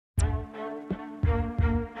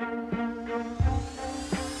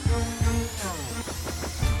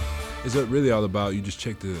it's really all about you just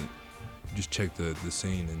check the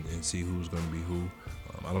scene and see who's going to be who.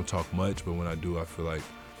 I don't talk much, but when I do, I feel like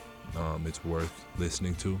it's worth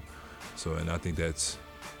listening to. So, and I think that's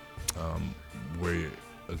where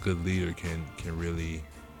a good leader can really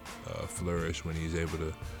flourish, when he's able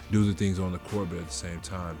to do the things on the court, but at the same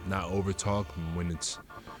time not over talk. When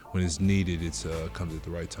it's needed, it's comes at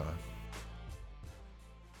the right time.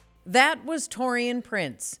 That was Taurean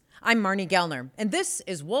Prince. I'm Marnie Gellner, and this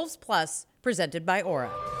is Wolves Plus, presented by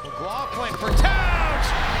Aura. McLaughlin for Towns,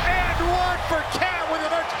 and one for Cat with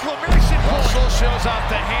an exclamation point. Russell shows off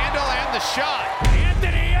the handle and the shot.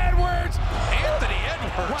 Anthony Edwards.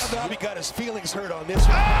 Wow, he got his feelings hurt on this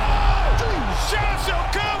one. Oh! Shots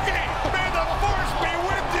Okogie! May the force be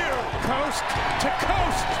with you! Coast to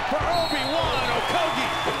coast for Obi-Wan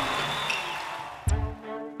Okogie.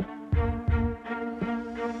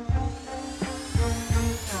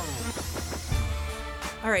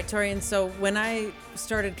 All right, Taurean, so when I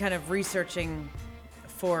started kind of researching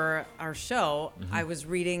for our show, I was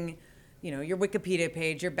reading, your Wikipedia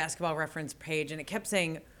page, your basketball reference page, and it kept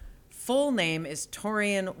saying full name is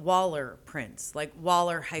Taurean Waller Prince, like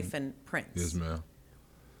Waller hyphen Prince. Yes, ma'am.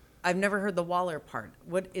 I've never heard the Waller part.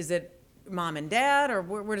 What is it, mom and dad, or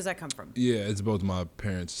where does that come from? Yeah, it's both my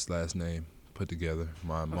parents' last name put together.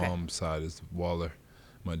 My mom's side is Waller,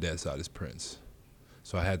 my dad's side is Prince.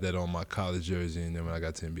 So I had that on my college jersey, and then when I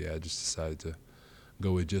got to NBA, I just decided to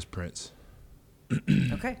go with just Prince.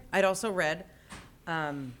 Okay. I had also read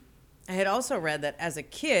that as a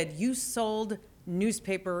kid, you sold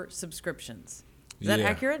newspaper subscriptions. Is that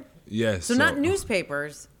accurate? Yes. So not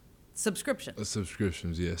newspapers, subscriptions.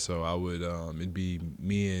 Subscriptions, yeah. So I would, it'd be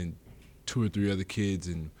me and 2 or 3 other kids,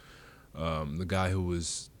 and the guy who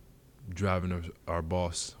was driving our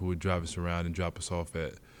boss, who would drive us around and drop us off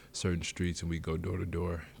at certain streets, and we'd go door to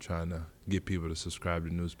door trying to get people to subscribe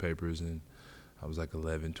to newspapers. And I was like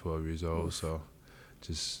 11, 12 years old. So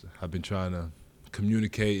I've been trying to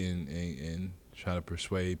communicate and trying to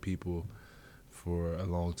persuade people for a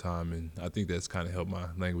long time, and I think that's kind of helped my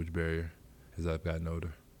language barrier as I've gotten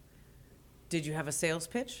older. Did you have a sales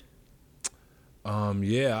pitch?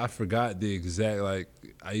 Yeah, I forgot the exact,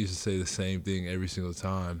 I used to say the same thing every single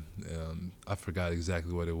time. I forgot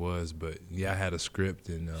exactly what it was, but yeah, I had a script,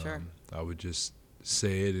 and Sure. I would just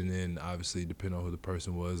say it, and then obviously depending on who the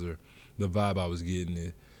person was or the vibe I was getting,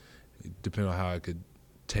 it depending on how I could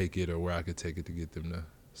take it or where I could take it to get them to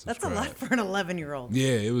subscribe. That's a lot for an 11-year-old.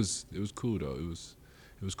 Yeah, it was cool though. It was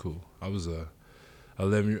cool. I was a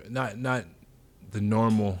 11 not the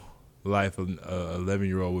normal life an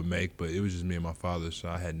 11-year-old would make, but it was just me and my father, so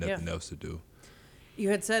I had nothing else to do. You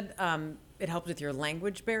had said it helped with your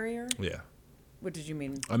language barrier. Yeah. What did you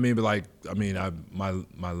mean? My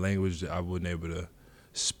language, I wasn't able to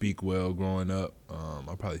speak well growing up.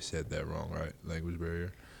 I probably said that wrong, right? Language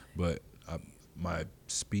barrier, but my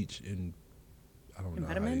speech and I don't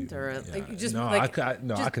impediment, know. or Yeah. you just I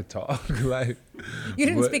could talk. You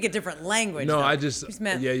didn't speak a different language. No, though. I You just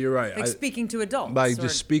meant, yeah, you're right. speaking to adults.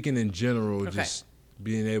 Just speaking in general, Okay. just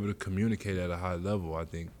being able to communicate at a high level. I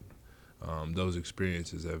think those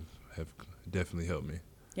experiences have definitely helped me.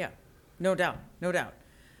 Yeah, no doubt.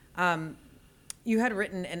 You had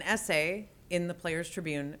written an essay in the Players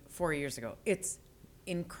Tribune 4 years ago. It's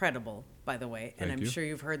incredible, by the way, and I'm sure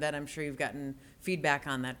you've heard that. I'm sure you've gotten feedback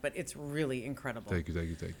on that, but it's really incredible. Thank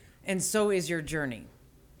you. And so is your journey.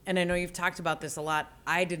 And I know you've talked about this a lot.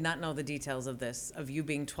 I did not know the details of this, of you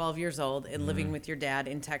being 12 years old and living with your dad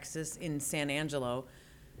in Texas, in San Angelo,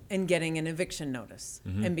 and getting an eviction notice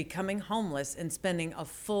and becoming homeless and spending a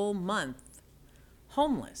full month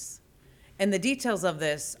homeless. And the details of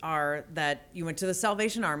this are that you went to the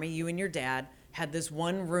Salvation Army, you and your dad had this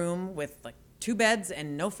one room with like 2 beds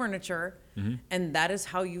and no furniture, and that is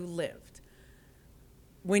how you lived.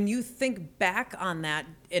 When you think back on that,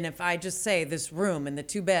 and if I just say this room and the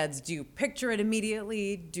 2 beds, do you picture it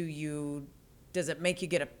immediately? Does it make you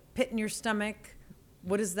get a pit in your stomach?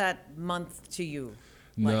 What is that month to you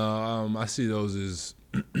like? No, I see those as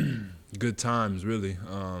good times, really.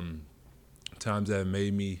 Times that have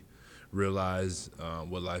made me realize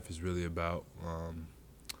what life is really about.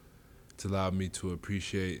 It's allowed me to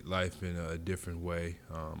appreciate life in a different way.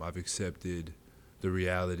 I've accepted the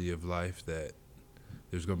reality of life, that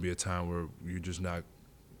there's going to be a time where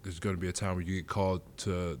there's going to be a time where you get called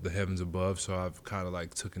to the heavens above. So I've kind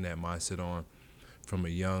of taken that mindset on from a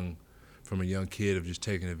young kid, of just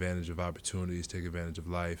taking advantage of opportunities, taking advantage of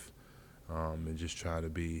life, and just try to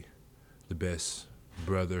be the best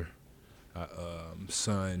brother,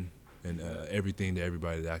 son, and everything to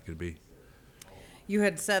everybody that I could be. You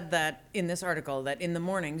had said that in this article that in the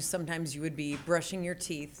mornings, sometimes you would be brushing your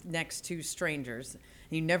teeth next to strangers.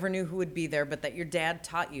 You never knew who would be there, but that your dad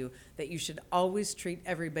taught you that you should always treat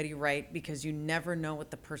everybody right because you never know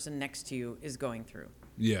what the person next to you is going through.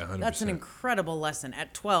 Yeah, 100%. That's an incredible lesson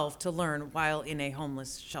at 12 to learn while in a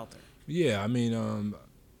homeless shelter. Yeah, I mean,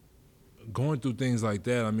 going through things like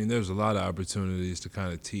that, I mean, there's a lot of opportunities to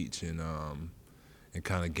kind of teach and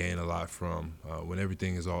kind of gain a lot from. When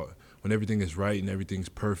everything is right and everything's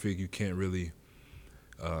perfect, you can't really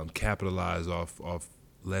capitalize off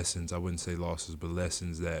lessons. I wouldn't say losses, but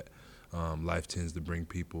lessons that life tends to bring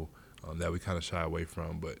people that we kind of shy away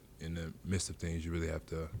from. But in the midst of things, you really have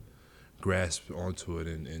to grasp onto it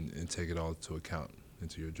and take it all into account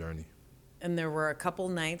into your journey. And there were a couple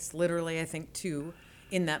nights, literally I think 2,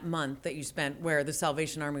 in that month that you spent where the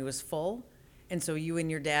Salvation Army was full, and so you and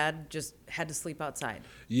your dad just had to sleep outside.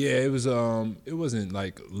 Yeah, it was. It wasn't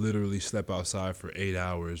like literally slept outside for 8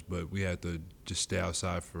 hours, but we had to just stay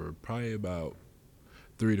outside for probably about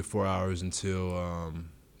 3 to 4 hours until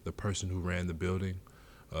the person who ran the building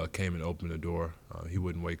came and opened the door. He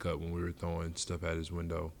wouldn't wake up when we were throwing stuff at his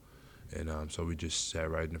window, and so we just sat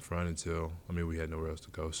right in the front until. I mean, we had nowhere else to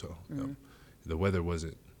go, so the weather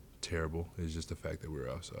wasn't terrible. It's just the fact that we were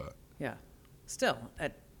outside. Yeah. Still,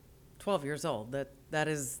 at 12 years old,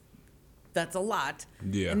 that's a lot.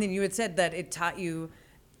 Yeah. And then you had said that it taught you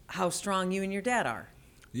how strong you and your dad are.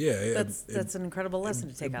 Yeah. That's an incredible lesson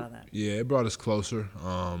to take out of that. Yeah, it brought us closer.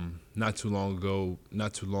 Not too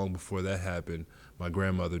long before that happened, my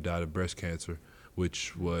grandmother died of breast cancer,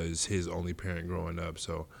 which was his only parent growing up.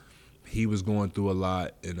 So he was going through a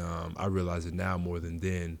lot, and I realize it now more than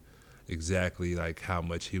then, exactly like how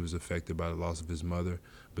much he was affected by the loss of his mother,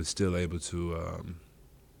 but still able to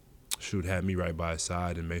have me right by his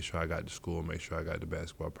side and make sure I got to school, make sure I got to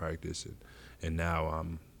basketball practice, and now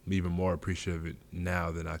I'm even more appreciative of it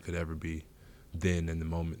now than I could ever be then in the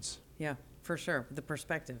moments. Yeah, for sure, the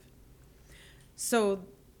perspective. So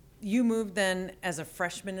you moved then as a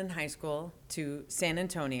freshman in high school to San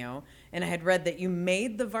Antonio, and I had read that you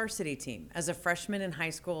made the varsity team as a freshman in high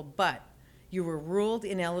school, but you were ruled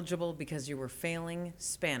ineligible because you were failing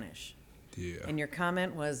Spanish. Yeah. And your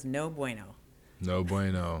comment was no bueno. No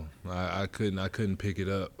bueno. I couldn't pick it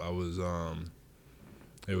up. I was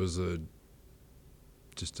it was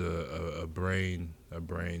just a brain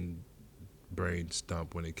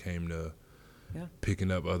stump when it came to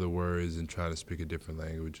picking up other words and trying to speak a different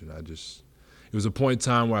language. And it was a point in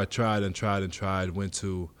time where I tried, went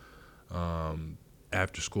to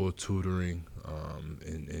after school tutoring,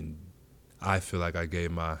 and I feel like I gave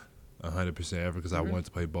my 100% effort because I wanted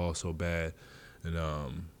to play ball so bad, and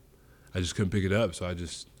I just couldn't pick it up. So I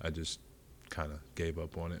just kind of gave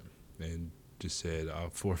up on it and just said I'll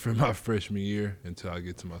forfeit my freshman year until I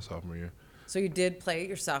get to my sophomore year. So you did play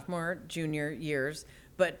your sophomore, junior years,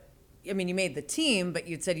 but I mean, you made the team, but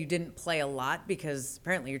you'd said you didn't play a lot because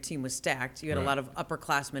apparently your team was stacked. You had a lot of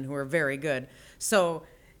upperclassmen who were very good. So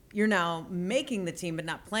you're now making the team but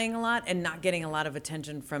not playing a lot and not getting a lot of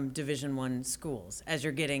attention from Division I schools as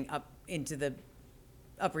you're getting up into the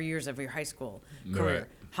upper years of your high school career. Right.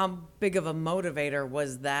 How big of a motivator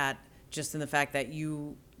was that just in the fact that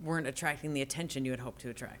you weren't attracting the attention you had hoped to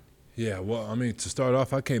attract? Yeah, well, I mean, to start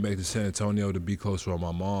off, I came back to San Antonio to be closer with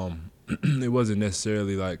my mom. It wasn't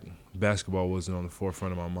necessarily like basketball wasn't on the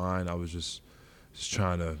forefront of my mind. I was just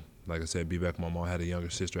trying to, like I said, be back with my mom. I had a younger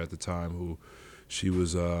sister at the time who she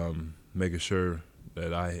was making sure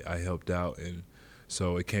that I helped out. And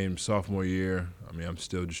so it came sophomore year. I mean, I'm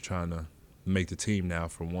still just trying to make the team now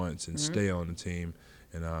for once and stay on the team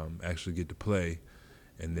and actually get to play.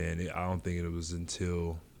 And then I don't think it was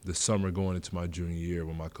until the summer going into my junior year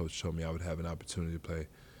when my coach told me I would have an opportunity to play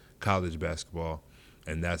college basketball.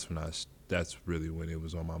 And that's really when it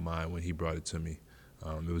was on my mind, when he brought it to me.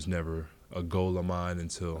 It was never a goal of mine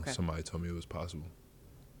until somebody told me it was possible.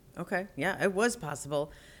 Okay, yeah, it was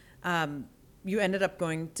possible. You ended up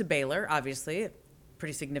going to Baylor, obviously, a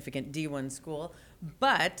pretty significant D1 school.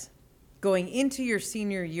 But going into your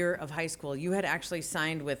senior year of high school, you had actually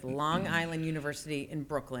signed with Long Island University in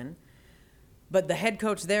Brooklyn. But the head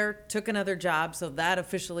coach there took another job, so that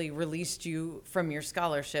officially released you from your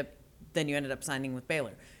scholarship. Then you ended up signing with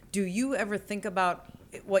Baylor. Do you ever think about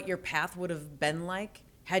what your path would have been like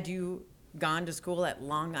had you gone to school at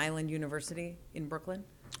Long Island University in Brooklyn?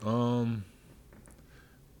 No,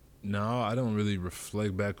 I don't really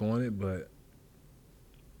reflect back on it, but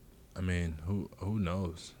I mean, who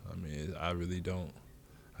knows? I mean, I really don't.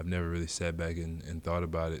 I've never really sat back and thought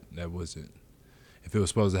about it. That wasn't. If it was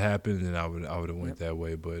supposed to happen, then I would have went that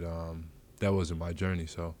way. But that wasn't my journey,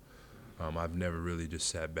 so I've never really just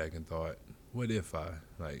sat back and thought what if I,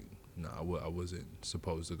 like, no, I wasn't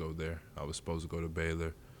supposed to go there. I was supposed to go to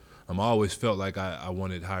Baylor. I always felt like I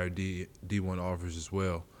wanted higher D1 offers as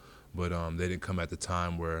well, but they didn't come at the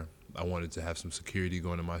time where I wanted to have some security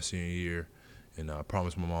going into my senior year, and I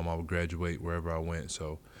promised my mom I would graduate wherever I went.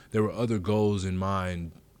 So there were other goals in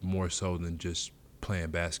mind more so than just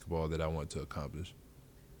playing basketball that I wanted to accomplish.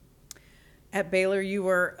 At Baylor, you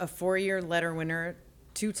were a 4-year letter winner,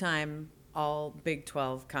 2-time All Big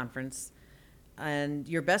 12 Conference, and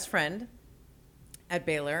your best friend at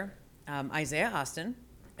Baylor, Isaiah Austin,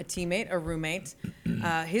 a teammate, a roommate.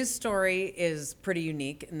 His story is pretty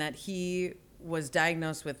unique in that he was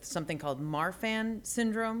diagnosed with something called Marfan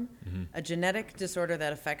syndrome, a genetic disorder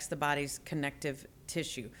that affects the body's connective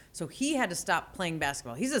tissue. So he had to stop playing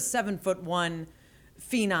basketball. He's a 7'1"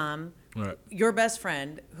 phenom, Right. your best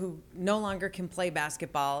friend who no longer can play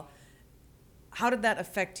basketball. How did that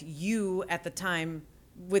affect you at the time?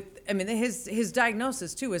 His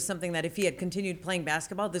diagnosis too is something that if he had continued playing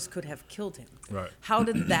basketball, this could have killed him. Right. How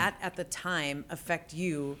did that at the time affect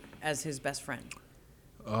you as his best friend?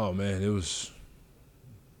 Oh man, it was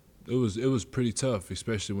pretty tough,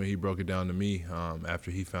 especially when he broke it down to me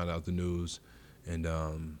after he found out the news, and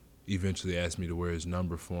eventually asked me to wear his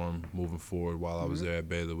number for him moving forward while I was there at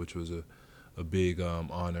Baylor, which was a big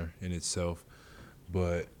honor in itself.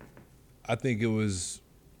 But I think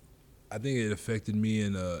it affected me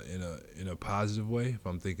in a positive way. If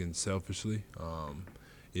I'm thinking selfishly,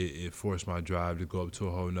 it forced my drive to go up to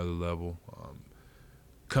a whole nother level.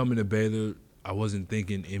 Coming to Baylor, I wasn't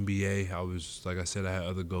thinking NBA. Like I said, I had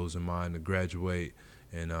other goals in mind to graduate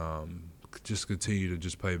and just continue to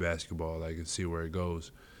just play basketball, like, and see where it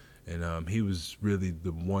goes. And he was really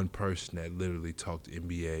the one person that literally talked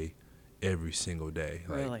NBA every single day,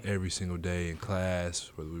 Really? Every single day in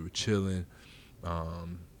class, whether we were chilling,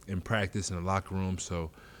 in practice, in the locker room.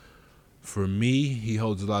 So for me, he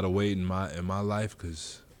holds a lot of weight in my life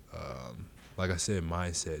because, like I said,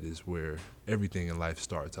 mindset is where everything in life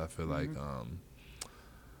starts, I feel like,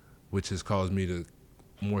 which has caused me to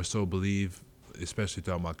more so believe, especially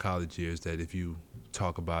throughout my college years, that if you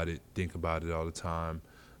talk about it, think about it all the time,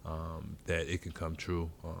 that it can come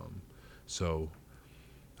true. So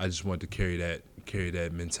I just wanted to carry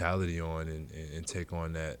that mentality on and take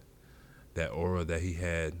on that aura that he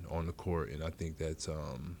had on the court, and I think that's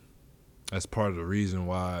part of the reason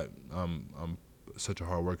why I'm such a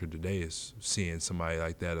hard worker today, is seeing somebody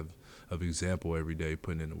like that of example every day,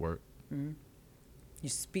 putting in the work. Mm-hmm. You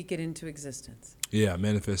speak it into existence. Yeah,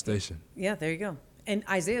 manifestation. Yeah, there you go. And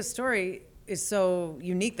Isaiah's story is so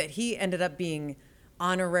unique that he ended up being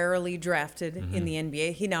honorarily drafted in the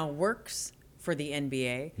NBA. He now works for the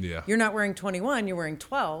NBA. Yeah. You're not wearing 21, you're wearing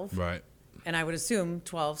 12. Right. And I would assume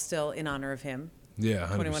 12 still in honor of him. Yeah,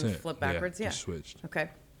 100%. 21 flip backwards, yeah. Just switched. Okay.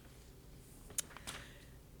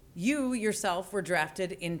 You yourself were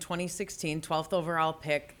drafted in 2016, 12th overall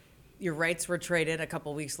pick. Your rights were traded a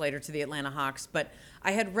couple weeks later to the Atlanta Hawks. But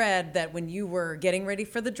I had read that when you were getting ready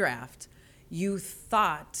for the draft, you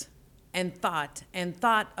thought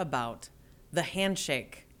about the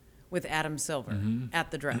handshake with Adam Silver at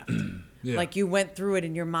the draft. Yeah. Like, you went through it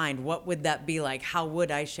in your mind. What would that be like? How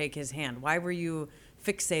would I shake his hand? Why were you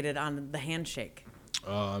fixated on the handshake?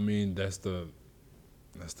 That's the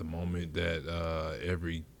moment that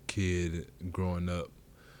every kid growing up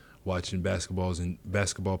watching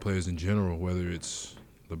basketball players in general, whether it's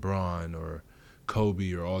LeBron or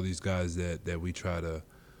Kobe or all these guys that we try to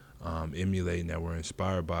emulate and that we're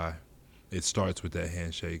inspired by, it starts with that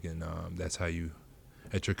handshake, and that's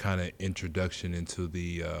your kind of introduction into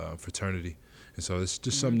the fraternity. And so it's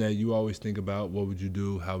just something that you always think about. What would you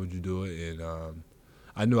do? How would you do it? And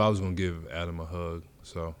I knew I was going to give Adam a hug,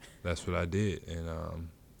 so that's what I did. And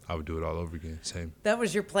I would do it all over again. Same. That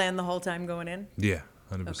was your plan the whole time going in? Yeah,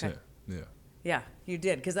 100%. Okay. Yeah. Yeah, you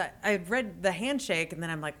did. Because I had read the handshake, and then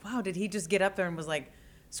I'm like, wow, did he just get up there and was like,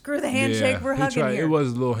 screw the handshake, Yeah, we're hugging here? It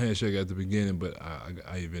was a little handshake at the beginning, but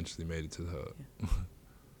I eventually made it to the hug. Yeah.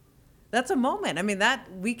 That's a moment. I mean, that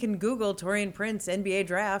we can Google Taurean Prince NBA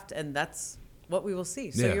draft, and that's what we will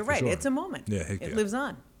see. So Yeah, you're for right. sure. It's a moment. Yeah, heck it yeah. lives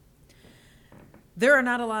on. There are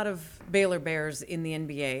not a lot of Baylor Bears in the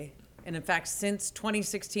NBA. And in fact, since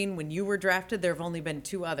 2016, when you were drafted, there have only been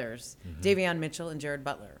 2 others, Davion Mitchell and Jared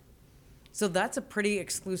Butler. So that's a pretty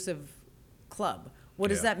exclusive club. What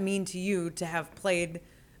does Yeah. that mean to you to have played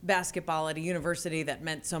basketball at a university that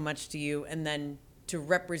meant so much to you, and then to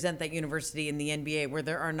represent that university in the NBA where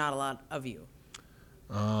there are not a lot of you?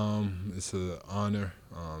 It's an honor.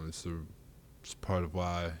 It's part of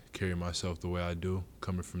why I carry myself the way I do.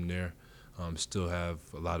 Coming from there, still have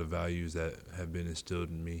a lot of values that have been instilled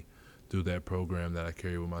in me through that program that I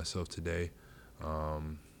carry with myself today.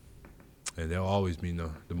 And they'll always mean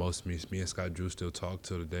the most to me. Me and Scott Drew still talk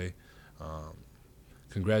till today.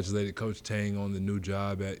 Congratulated Coach Tang on the new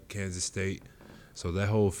job at Kansas State. So that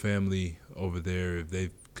whole family over there, if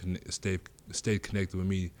they've stayed connected with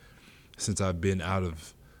me since I've been out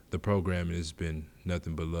of the program, it's been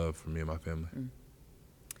nothing but love for me and my family.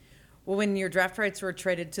 Well, when your draft rights were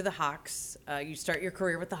traded to the Hawks, you start your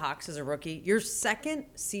career with the Hawks as a rookie. Your second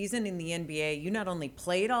season in the NBA, you not only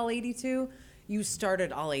played all 82, you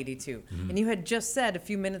started all 82. And you had just said a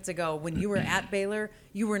few minutes ago when you were at Baylor,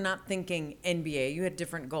 you were not thinking NBA. You had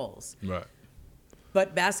different goals. Right.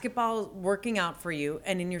 But basketball working out for you,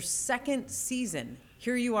 and in your second season,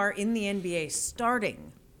 here you are in the NBA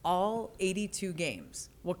starting all 82 games.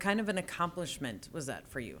 What kind of an accomplishment was that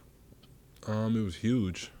for you? It was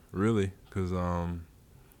huge, really, because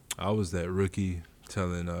I was that rookie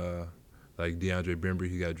telling, like DeAndre Bembry,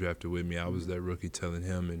 he got drafted with me. I was that rookie telling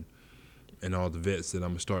him and all the vets that I'm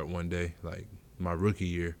going to start one day, like my rookie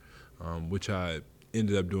year, which I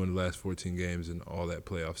ended up doing the last 14 games in all that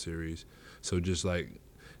playoff series. So just like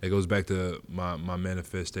it goes back to my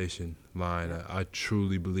manifestation line. I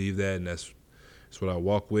truly believe that, and that's what I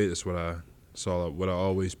walk with. That's what I saw, what I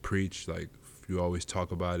always preach. Like, if you always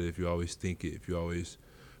talk about it, if you always think it, if you always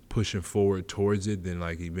pushing forward towards it, then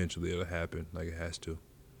like eventually it'll happen, like it has to.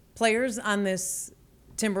 Players on this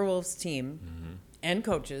Timberwolves team and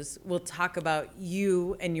coaches will talk about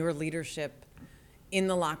you and your leadership in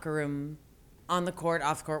the locker room, on the court,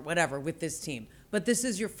 off court, whatever, with this team. But this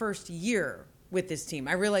is your first year with this team.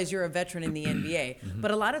 I realize you're a veteran in the NBA,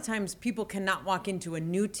 but a lot of times people cannot walk into a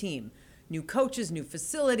new team, new coaches, new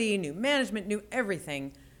facility, new management, new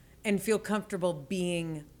everything, and feel comfortable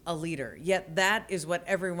being a leader. Yet that is what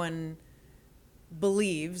everyone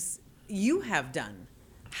believes you have done.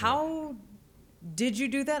 How did you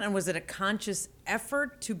do that? And was it a conscious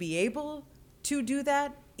effort to be able to do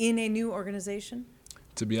that in a new organization?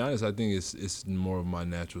 To be honest, I think it's more of my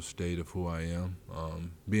natural state of who I am.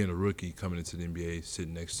 Being a rookie coming into the NBA,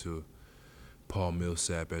 sitting next to Paul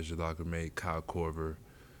Millsap as your locker mate, Kyle Korver,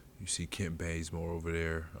 you see Kent Bazemore over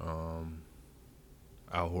there,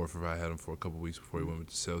 Al Horford, I had him for a couple weeks before he went with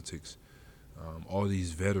the Celtics. All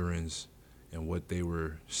these veterans and what they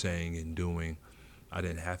were saying and doing, I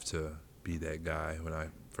didn't have to be that guy when I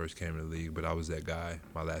first came in the league, but I was that guy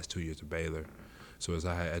my last 2 years at Baylor. So as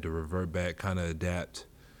I had to revert back, kind of adapt,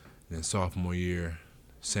 and then sophomore year,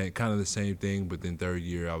 kind of the same thing, but then third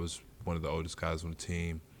year I was one of the oldest guys on the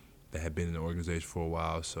team that had been in the organization for a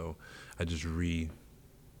while, so I just redid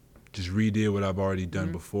what I've already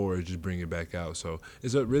done before, just bring it back out. So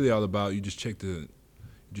it's really all about you just check the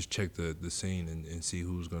scene and see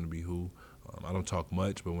who's going to be who. I don't talk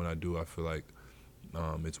much, but when I do, I feel like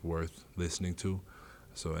it's worth listening to.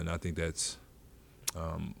 So, and I think that's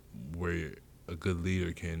where a good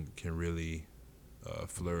leader can really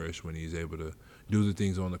flourish, when he's able to do the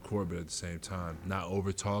things on the court, but at the same time not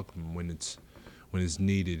over talk. When it's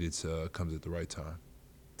needed, it's comes at the right time.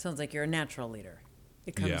 Sounds like you're a natural leader.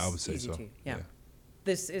 It comes I would say easy so. to you. Yeah.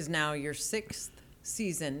 This is now your 6th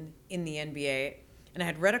season in the NBA, and I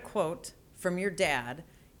had read a quote from your dad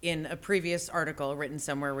in a previous article written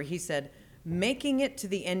somewhere where he said, "Making it to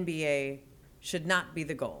the NBA should not be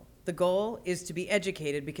the goal. The goal is to be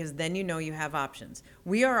educated, because then you know you have options.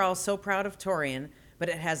 We are all so proud of Torian, but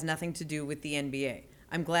it has nothing to do with the NBA.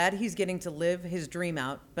 I'm glad he's getting to live his dream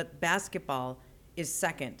out, but basketball is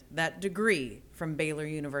second. That degree from Baylor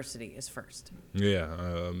University is first."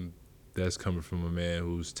 Yeah, that's coming from a man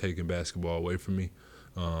who's taken basketball away from me,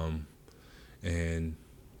 and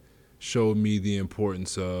showed me the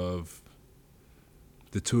importance of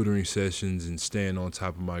the tutoring sessions and staying on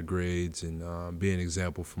top of my grades and being an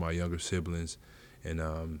example for my younger siblings. And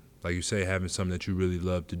like you say, having something that you really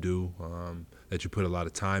love to do, that you put a lot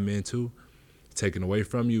of time into, taken away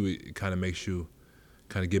from you, it kind of makes you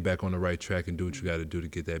kind of get back on the right track and do what you got to do to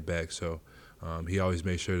get that back. So he always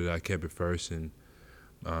made sure that I kept it first. And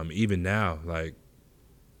even now, like,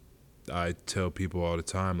 I tell people all the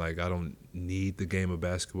time, like, I don't need the game of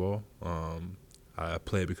basketball. I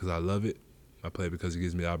play it because I love it. I play it because it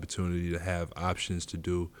gives me the opportunity to have options to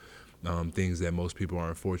do things that most people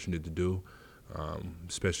aren't fortunate to do,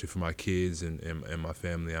 especially for my kids and my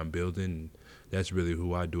family I'm building. And that's really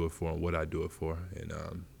who I do it for and what I do it for.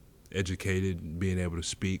 And educated, being able to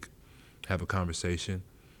speak, have a conversation,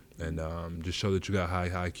 and just show that you got high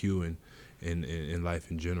IQ and in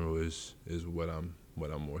life in general is what I'm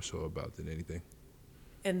more so about than anything.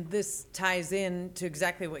 And this ties in to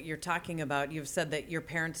exactly what you're talking about. You've said that your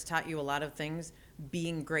parents taught you a lot of things.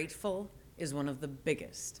 Being grateful is one of the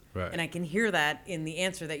biggest. Right. And I can hear that in the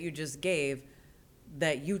answer that you just gave,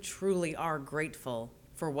 that you truly are grateful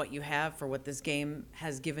for what you have, for what this game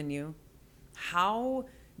has given you. How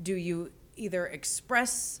do you either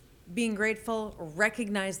express being grateful or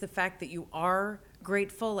recognize the fact that you are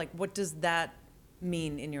grateful? Like, what does that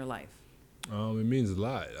mean in your life? It means a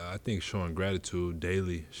lot. I think showing gratitude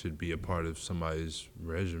daily should be a part of somebody's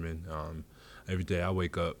regimen. Every day I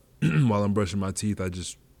wake up, while I'm brushing my teeth, I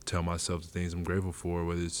just tell myself the things I'm grateful for,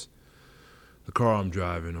 whether it's the car I'm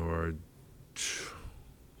driving or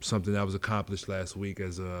something that was accomplished last week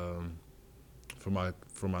as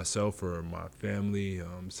for myself or my family,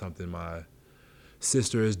 something my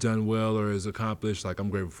sister has done well or has accomplished. Like, I'm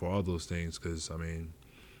grateful for all those things because, I mean,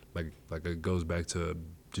 like it goes back to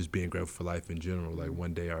just being grateful for life in general. Like,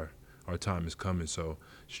 one day our time is coming, so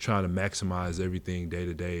just trying to maximize everything day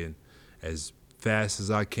to day and as fast as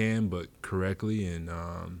I can, but correctly, and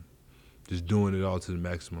just doing it all to the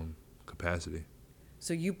maximum capacity.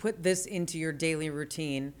 So you put this into your daily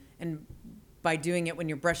routine, and by doing it when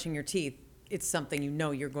you're brushing your teeth, it's something you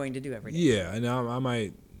know you're going to do every day. Yeah, and I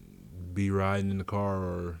might be riding in the car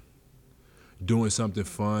or doing something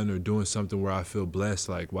fun or doing something where I feel blessed,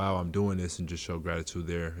 like, wow, I'm doing this, and just show gratitude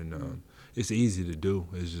there. And it's easy to do.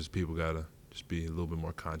 It's just people got to just be a little bit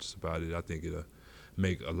more conscious about it. I think it'll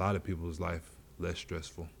make a lot of people's life less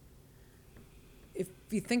stressful. If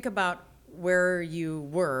you think about where you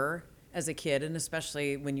were as a kid, and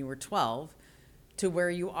especially when you were 12, to where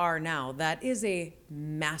you are now, that is a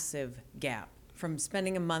massive gap. From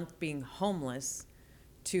spending a month being homeless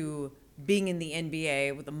to being in the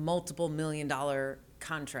NBA with a multiple $million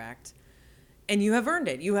contract. And you have earned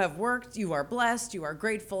it. You have worked, you are blessed, you are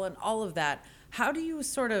grateful, and all of that. How do you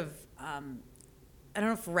sort of, I don't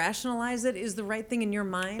know if rationalize it is the right thing in your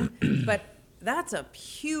mind, but that's a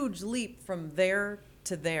huge leap from there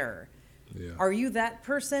to there. Yeah. Are you that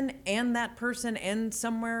person and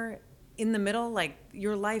somewhere in the middle? Like,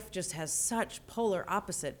 your life just has such polar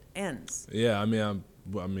opposite ends. Yeah,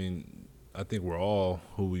 I think we're all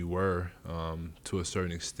who we were to a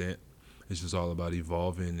certain extent. It's just all about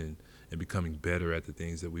evolving and becoming better at the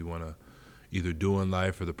things that we want to either do in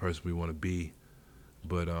life or the person we want to be.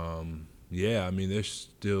 But, there's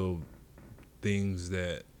still things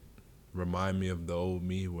that remind me of the old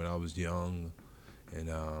me when I was young, and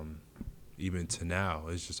even to now.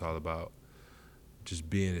 It's just all about just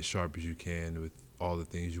being as sharp as you can with all the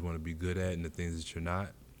things you want to be good at and the things that you're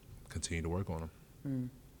not. Continue to work on them.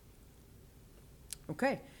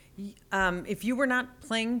 Okay. If you were not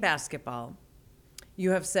playing basketball,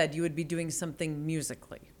 you have said you would be doing something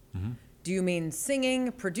musically. Mm-hmm. Do you mean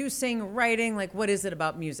singing, producing, writing? Like, what is it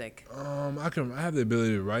about music? I have the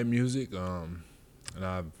ability to write music, and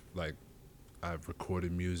I've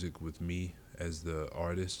recorded music with me as the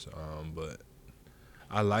artist, but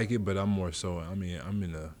I like it. But I'm more so. I'm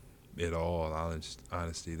in it all.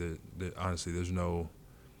 Honestly, there's no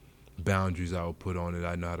boundaries I would put on it.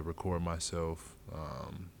 I know how to record myself.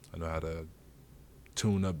 I know how to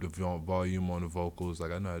tune up the volume on the vocals.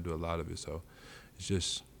 Like, I know how to do a lot of it. So it's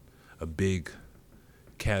just a big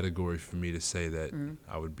category for me to say that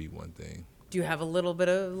I would be one thing. Do you have a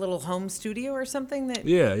little home studio or something that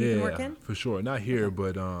you can work in? For sure. Not here,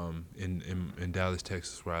 but in Dallas,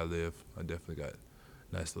 Texas, where I live, I definitely got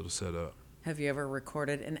a nice little setup. Have you ever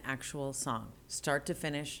recorded an actual song, start to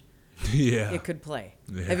finish? Yeah. It could play.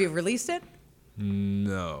 Yeah. Have you released it?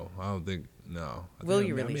 No, I don't think. No. Will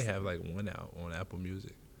you I release may it? have like one out on Apple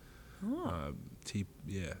Music. Oh.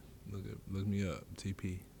 Look me up.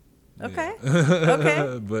 TP. Okay. Yeah.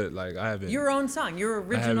 Okay. But like, I haven't. Your own song, your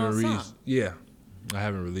original song. Yeah, I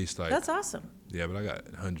haven't released like. That's awesome. Yeah, but I got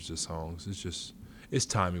hundreds of songs. It's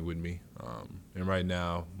timing with me. And right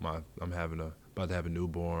now, I'm about to have a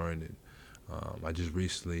newborn, and I just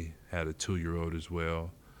recently had a 2-year-old as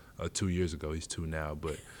well. 2 years ago, he's 2 now.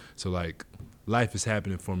 But so like, life is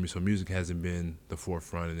happening for me. So music hasn't been the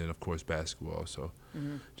forefront, and then of course basketball. So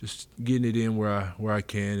just getting it in where I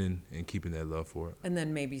can and keeping that love for it. And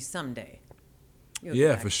then maybe someday.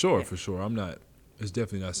 Yeah, for sure. I'm not. It's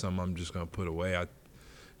definitely not something I'm just gonna put away. I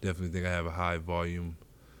definitely think I have a high volume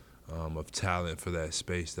of talent for that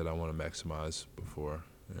space that I want to maximize before.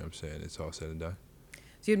 You know what I'm saying? It's all said and done.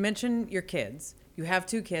 So you'd mentioned your kids. You have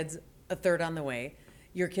 2 kids, a third on the way.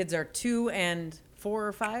 Your kids are 2 and 4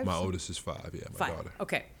 or 5? My oldest is 5. Yeah, my 5. daughter.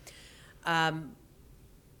 Okay.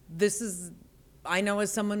 This is, I know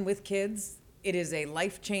as someone with kids, it is a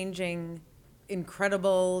life-changing,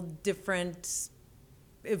 incredible, different,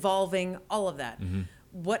 evolving, all of that. Mm-hmm.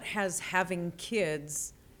 What has having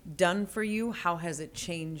kids done for you? How has it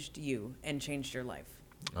changed you and changed your life?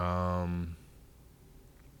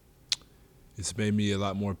 it's made me a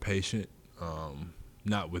lot more patient,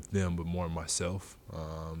 not with them, but more myself.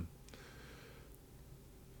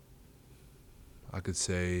 I could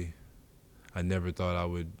say I never thought I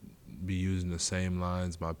would be using the same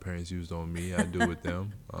lines my parents used on me. I do with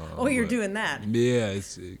them. Oh, you're but doing that. Yeah,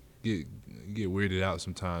 it get weirded out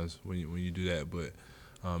sometimes when you do that. But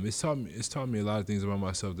it's taught me a lot of things about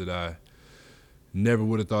myself that I never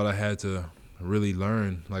would have thought I had to really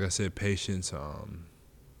learn. Like I said, patience,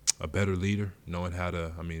 a better leader, knowing how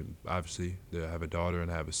to. I mean, obviously, I have a daughter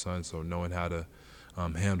and I have a son, so knowing how to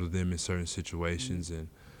handle them in certain situations, and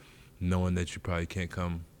knowing that you probably can't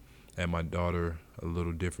come at my daughter a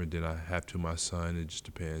little different than I have to my son. It just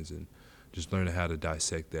depends, and just learning how to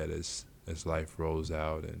dissect that as life rolls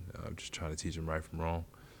out, and just trying to teach them right from wrong.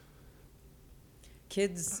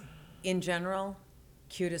 Kids in general,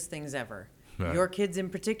 cutest things ever. Right. Your kids in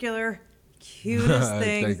particular, cutest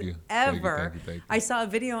things Thank you. ever. Thank you. I saw a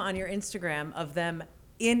video on your Instagram of them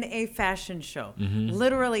in a fashion show, Mm-hmm.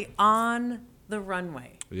 literally on the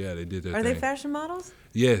runway. Yeah, they did that. Are thing. they fashion models?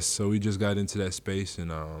 Yes, so we just got into that space,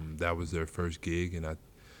 and that was their first gig, and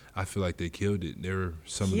I feel like they killed it. They were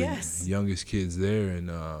some Yes. of the youngest kids there, and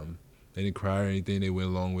they didn't cry or anything. They went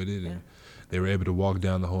along with it, and Yeah. they were able to walk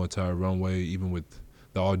down the whole entire runway, even with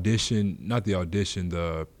the audition, not the audition,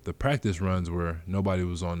 the practice runs where nobody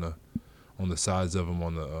was on the sides of them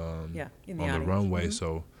on the in the on the audience. runway.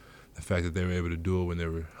 So the fact that they were able to do it when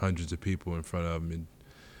there were hundreds of people in front of them,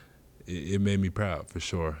 it made me proud for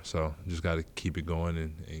sure. So just got to keep it going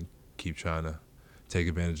and keep trying to take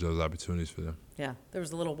advantage of those opportunities for them. Yeah, there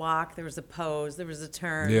was a little walk, there was a pose, there was a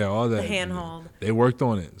turn. Yeah, all that. The handhold. They worked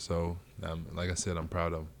on it. So like I said, I'm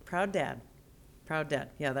proud of them. Proud dad. Proud dad.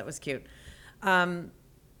 Yeah, that was cute.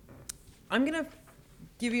 I'm going to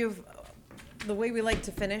give you the way we like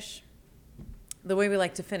to finish. The way we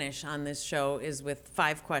like to finish on this show is with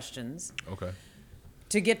 5 questions Okay.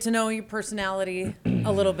 to get to know your personality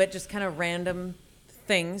a little bit, just kind of random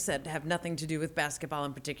things that have nothing to do with basketball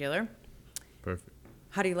in particular. Perfect.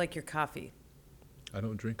 How do you like your coffee? I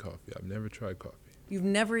don't drink coffee. I've never tried coffee. You've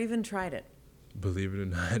never even tried it. Believe it or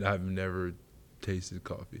not, I've never tasted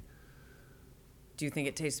coffee. Do you think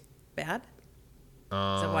it tastes bad? Is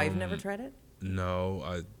that why you've never tried it? No,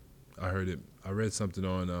 I heard it. I read something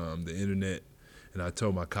on the internet, and I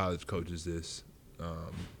told my college coaches this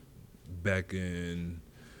back in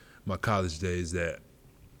my college days, that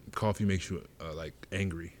coffee makes you like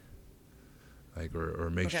angry, like or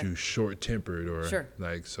makes Okay. you short-tempered, or Sure.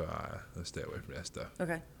 like, so let's stay away from that stuff.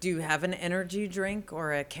 Okay. Do you have an energy drink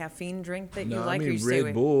or a caffeine drink that you No, like? I or you mean stay away?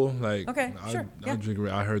 Red Bull. Like, Okay, sure, yeah. I drink.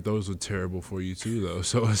 I heard those were terrible for you too, though.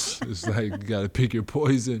 So it's like you got to pick your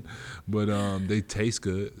poison. But they taste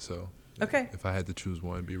good. So Okay. if I had to choose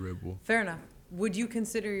one, it'd be Red Bull. Fair enough. Would you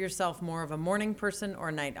consider yourself more of a morning person or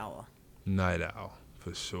a night owl? Night owl,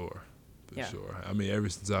 for sure. For Yeah. sure. I mean, ever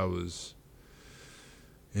since I was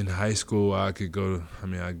in high school, I'd go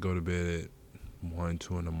to bed at 1,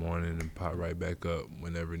 2 in the morning and pop right back up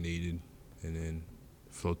whenever needed, and then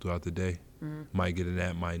flow throughout the day. Mm-hmm. Might get a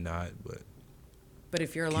nap, might not, but But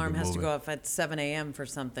if your Keep alarm it has to moving. go off at 7 a.m. for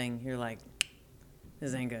something, you're like,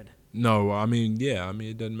 this ain't good. no, I mean, yeah, I mean,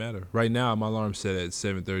 it doesn't matter. Right now, my alarm's set at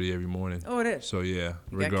 7:30 every morning. Oh, it is. So yeah,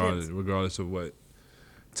 You got kids. regardless of what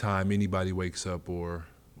time anybody wakes up or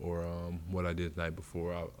what I did the night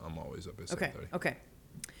before, I'm always up at 7:30. Okay.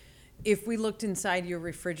 If we looked inside your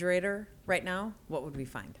refrigerator right now, what would we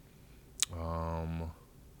find?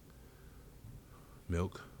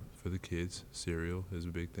 Milk for the kids. Cereal is a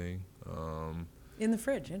big thing. In the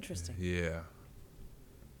fridge. Interesting. Yeah.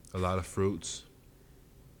 A lot of fruits.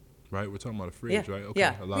 Right? We're talking about a fridge, Yeah. right? Okay.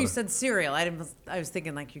 Yeah. A lot You of, said cereal. I was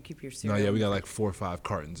thinking like you keep your no, cereal. yeah, we got like 4 or 5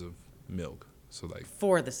 cartons of milk. So like,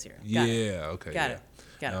 for the cereal. Got it. yeah, okay. Got yeah. it.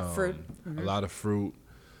 Got it. Fruit. A lot of fruit,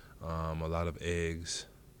 a lot of eggs,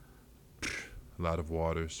 a lot of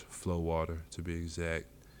waters, flow water to be exact.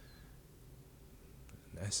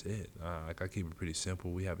 That's it. Like, I keep it pretty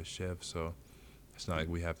simple. We have a chef, so it's not like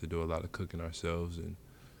we have to do a lot of cooking ourselves, and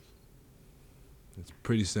it's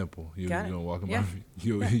pretty simple. You Got it. don't walk in Yeah.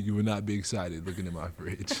 you would not be excited looking in my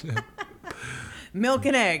fridge. Milk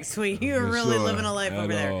and eggs. Sweet. You're For really sure. living a life At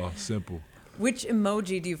over there. all. Simple. Which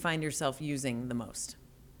emoji do you find yourself using the most?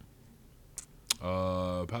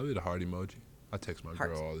 Probably the heart emoji. I text my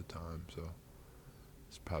Heart. girl all the time, so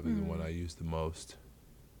it's probably the one I use the most.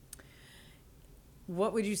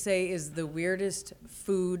 What would you say is the weirdest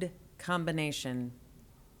food combination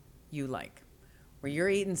you like? Where you're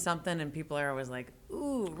eating something and people are always like,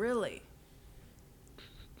 ooh, really?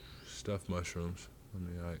 Stuffed mushrooms.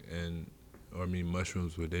 I mean,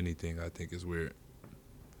 mushrooms with anything I think is weird.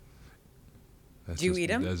 Do you eat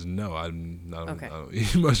them? No, I'm not. Okay. I don't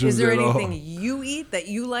eat mushrooms Is there at all. anything you eat that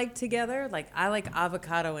you like together? Like I like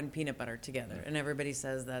avocado and peanut butter together, and everybody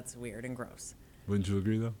says that's weird and gross. Wouldn't you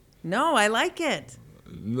agree though? No, I like it.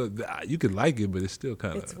 No, you could like it, but it's still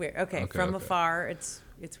kind of. It's weird. Okay, from afar, it's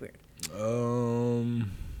weird.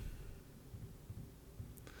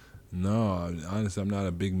 No, honestly, I'm not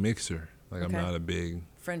a big mixer. Like Okay. I'm not a big.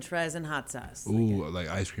 French fries and hot sauce. Ooh, like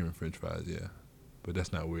ice cream and French fries, yeah. But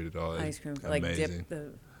that's not weird at all. Ice It's cream, amazing. like dip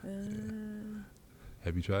the.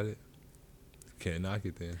 Have you tried it? Can't knock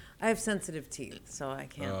it then. I have sensitive teeth, so I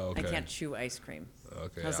can't. Oh, okay. I can't chew ice cream.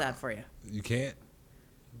 Okay. How's that for you? You can't.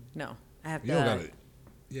 No, I have to. You don't gotta.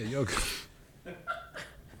 Yeah, you don't.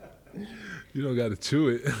 You don't gotta chew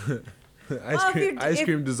it. Ice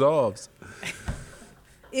cream dissolves.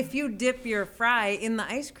 If you dip your fry in the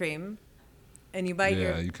ice cream, and you bite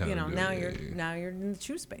Yeah, your, you kinda do, now yeah, now you're in the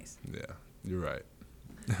chew space. Yeah, you're right.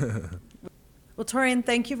 Well, Torian,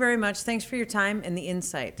 thank you very much. Thanks for your time and the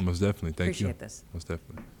insight. Most definitely. Thank you. Appreciate this. Most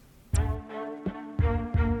definitely.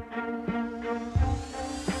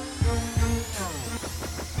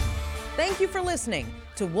 Thank you for listening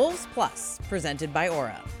to Wolves Plus, presented by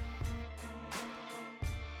Aura.